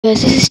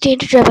Guys, this is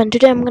Tater Trap, and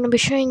today I'm going to be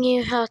showing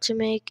you how to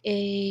make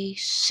a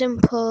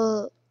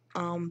simple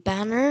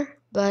banner,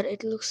 but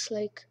it looks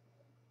like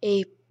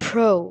a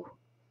pro.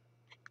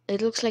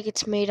 It looks like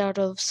it's made out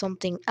of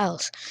something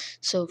else.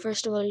 So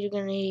first of all, you're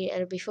going to need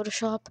Adobe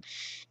Photoshop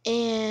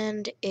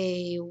and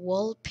a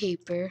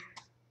wallpaper.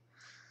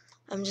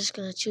 I'm just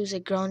going to choose a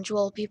grunge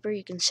wallpaper.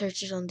 You can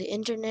search it on the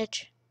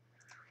internet.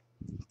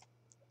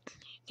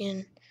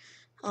 You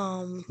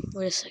can,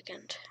 wait a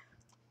second.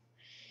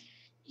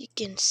 You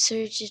can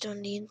search it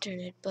on the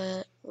internet,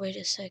 but wait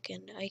a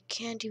second. I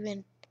can't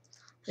even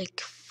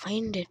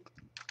find it.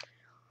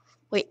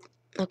 Wait,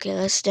 okay,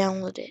 let's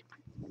download it.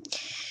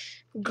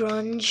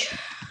 Grunge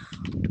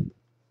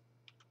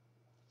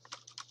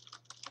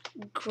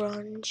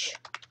grunge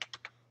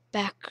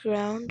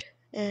background,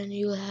 and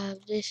you'll have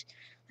this.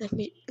 Let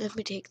me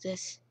take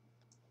this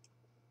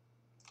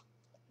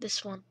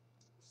one.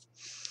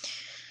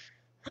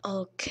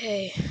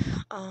 Okay.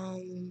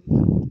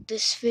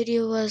 This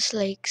video was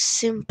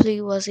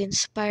was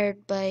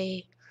inspired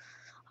by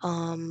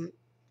um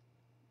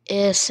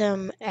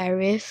ASM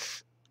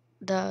Arif,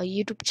 the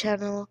YouTube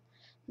channel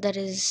that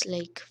is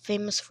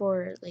famous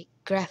for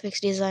graphics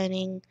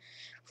designing,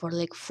 for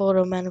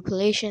photo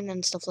manipulation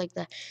and stuff like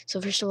that. So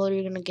first of all,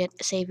 you're gonna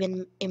get save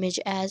in image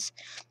as,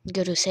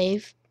 go to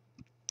save,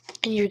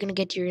 and you're gonna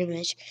get your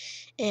image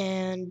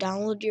and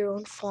download your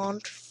own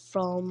font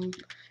from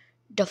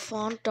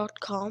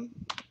thefont.com.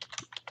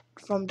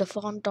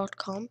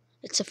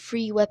 It's a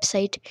free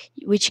website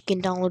which you can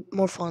download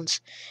more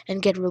fonts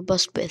and get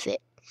robust with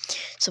it.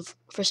 So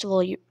first of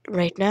all,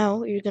 right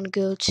now you're gonna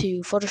go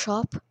to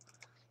Photoshop.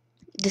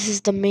 This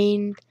is the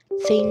main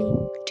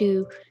thing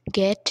to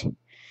get.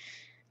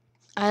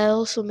 I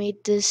also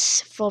made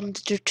this from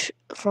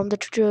the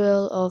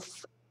tutorial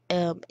of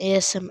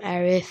ASM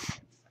Arif.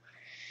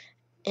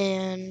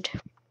 And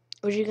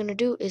what you're gonna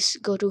do is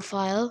go to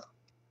file,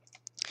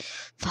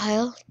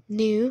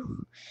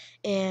 new,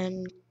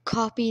 and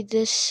copy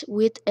this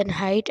width and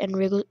height and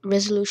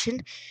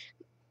resolution.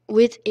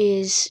 Width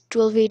is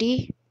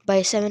 1280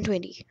 by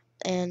 720,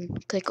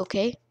 and click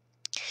OK.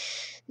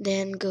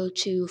 Then go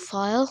to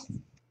file,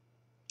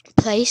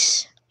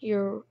 place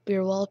your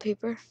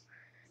wallpaper.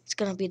 It's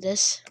gonna be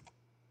this.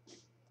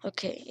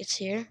 Okay, it's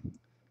here.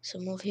 So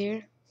move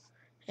here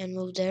and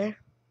move there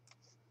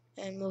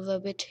and move a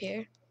bit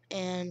here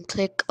and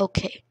click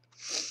OK.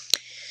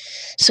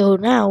 So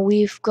now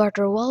we've got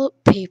our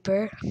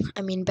wallpaper,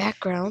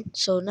 background.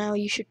 So now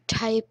you should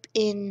type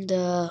in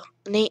the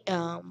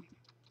name,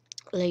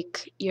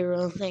 your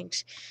own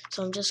things.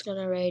 So I'm just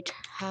gonna write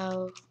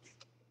how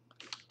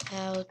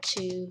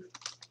to,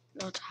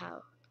 not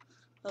how,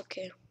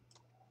 okay,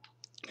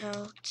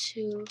 how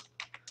to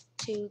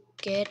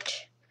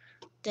get.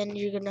 Then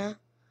you're gonna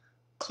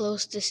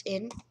close this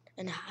in,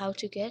 and how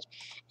to get,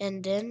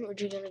 and then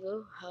you're gonna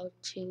go how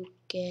to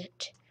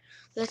get.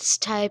 Let's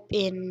type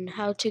in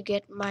how to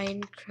get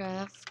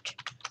Minecraft.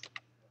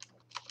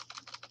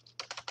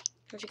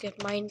 How to get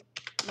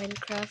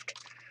Minecraft.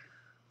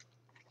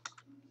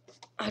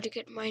 How to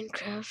get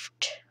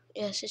Minecraft.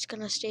 Yes, it's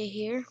gonna stay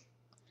here.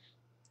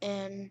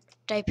 And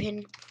type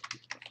in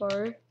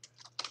for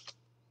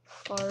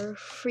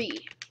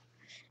free.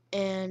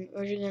 And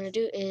what you're gonna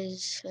do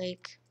is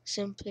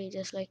simply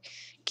just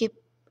keep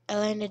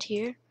align it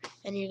here,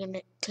 and you're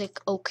gonna click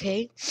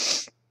OK.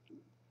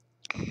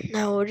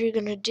 Now what you're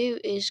gonna do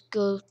is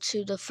go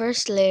to the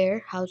first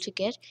layer, how to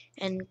get,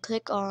 and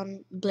click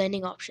on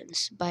blending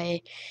options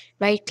by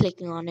right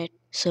clicking on it.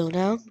 So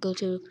now go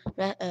to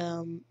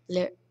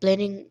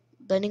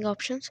blending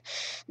options.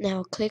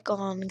 Now click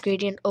on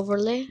gradient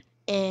overlay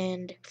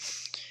and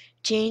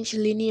change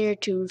linear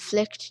to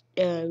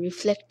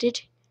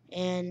reflected,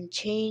 and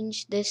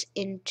change this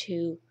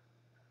into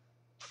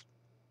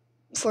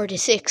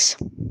 46.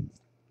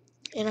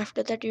 And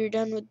after that you're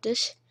done with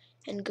this,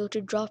 and go to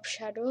drop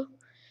shadow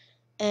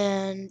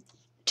and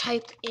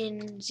type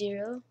in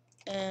 0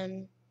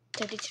 and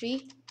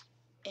 33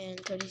 and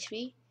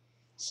 33.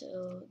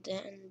 So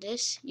then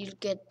this, you'll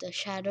get the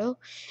shadow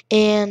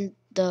and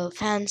the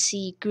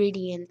fancy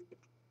gradient.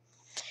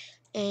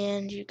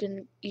 And you're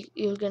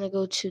gonna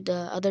go to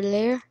the other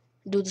layer,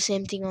 do the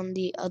same thing on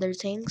the other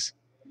things.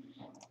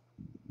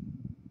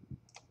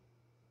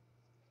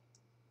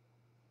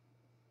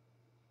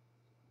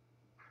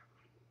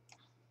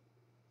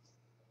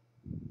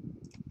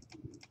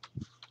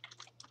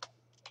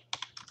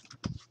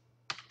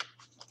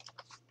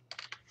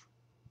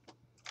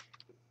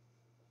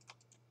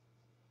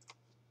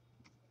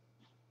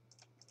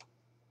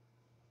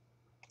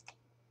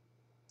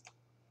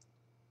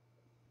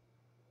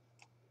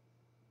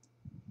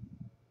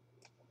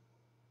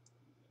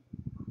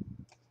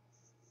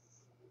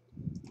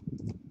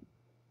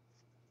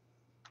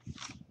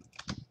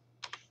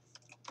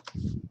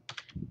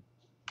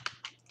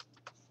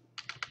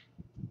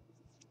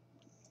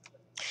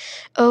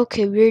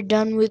 Okay, we're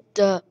done with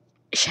the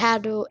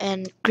shadow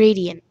and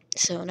gradient.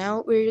 So now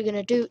what we're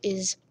gonna do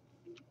is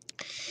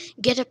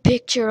get a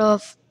picture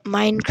of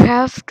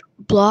Minecraft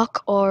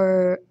block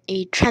or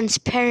a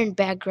transparent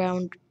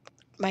background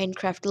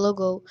Minecraft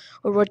logo,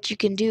 or what you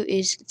can do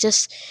is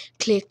just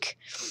click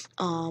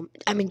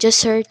just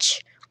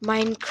search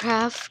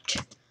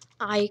Minecraft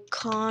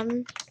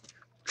icon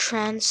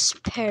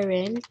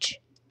transparent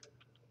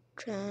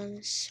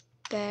transparent,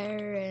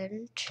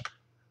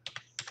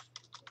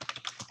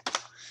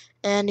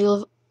 and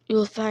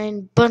you'll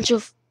find bunch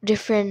of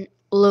different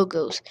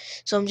logos.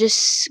 So I'm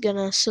just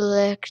gonna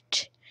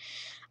select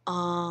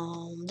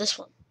this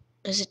one.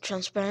 Is it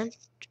transparent?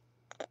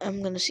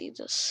 I'm gonna see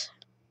this.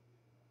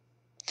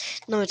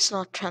 No, it's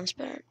not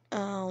transparent.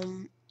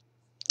 I'm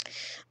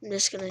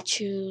just gonna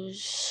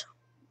choose.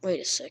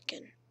 Wait a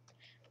second.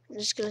 I'm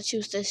just gonna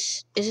choose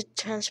this. Is it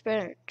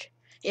transparent?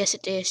 Yes,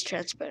 it is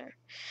transparent.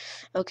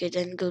 Okay,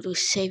 then go to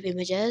save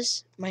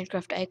images,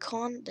 Minecraft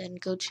icon, then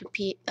go to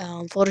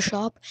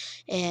Photoshop,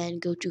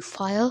 and go to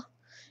file.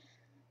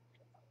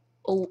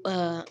 Oh,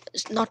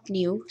 it's not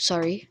new.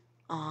 Sorry.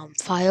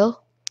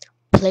 File,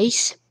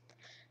 place.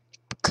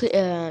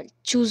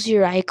 Choose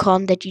your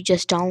icon that you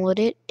just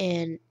downloaded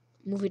and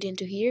move it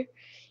into here,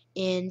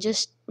 and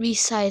just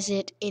resize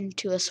it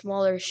into a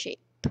smaller shape.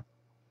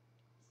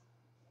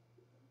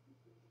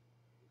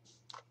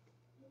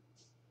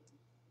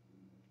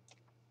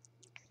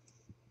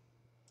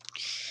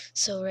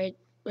 So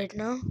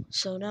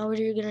now what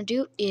you're gonna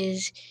do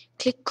is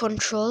click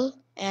Control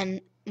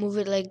and move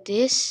it like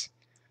this,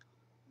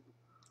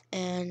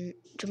 and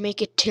to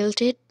make it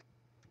tilted.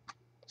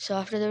 So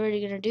after that, what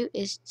you're gonna do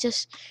is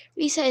just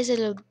resize it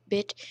a little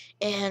bit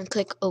and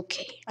click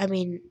OK.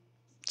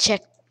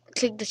 Check.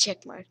 Click the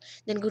check mark.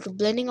 Then go to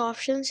blending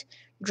options,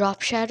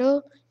 drop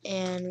shadow,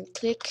 and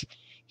click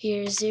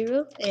here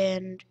 0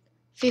 and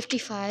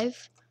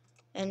 55,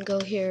 and go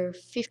here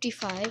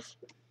 55,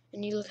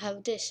 and you'll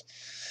have this.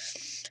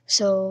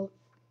 So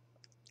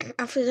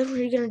after that, what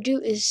you're gonna do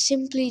is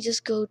simply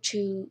just go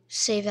to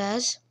save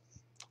as,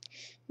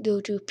 go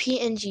to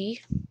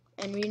PNG,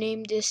 and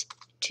rename this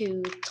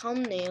to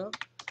thumbnail,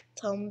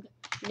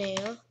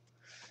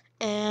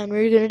 and what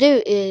you're gonna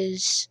do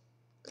is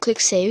click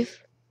save.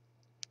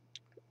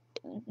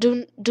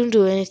 Don't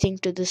do anything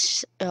to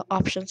this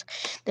options.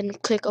 Then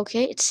click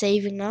OK. It's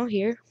saving now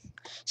here,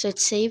 so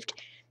it's saved.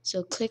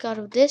 So click out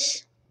of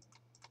this,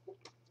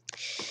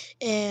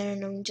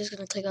 and I'm just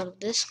gonna click out of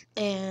this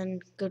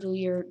and go to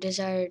your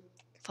desired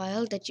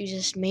file that you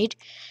just made,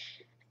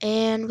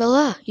 and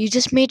voila, you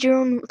just made your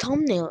own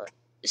thumbnail.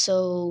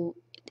 So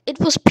it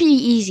was pretty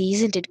easy,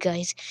 isn't it,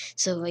 guys?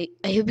 So I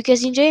hope you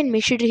guys enjoy, and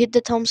make sure to hit the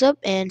thumbs up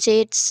and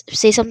say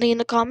something in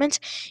the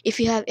comments. If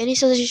you have any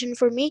suggestion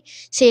for me,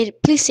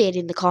 please say it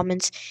in the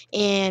comments,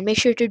 and make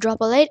sure to drop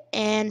a like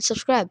and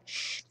subscribe.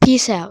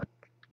 Peace out.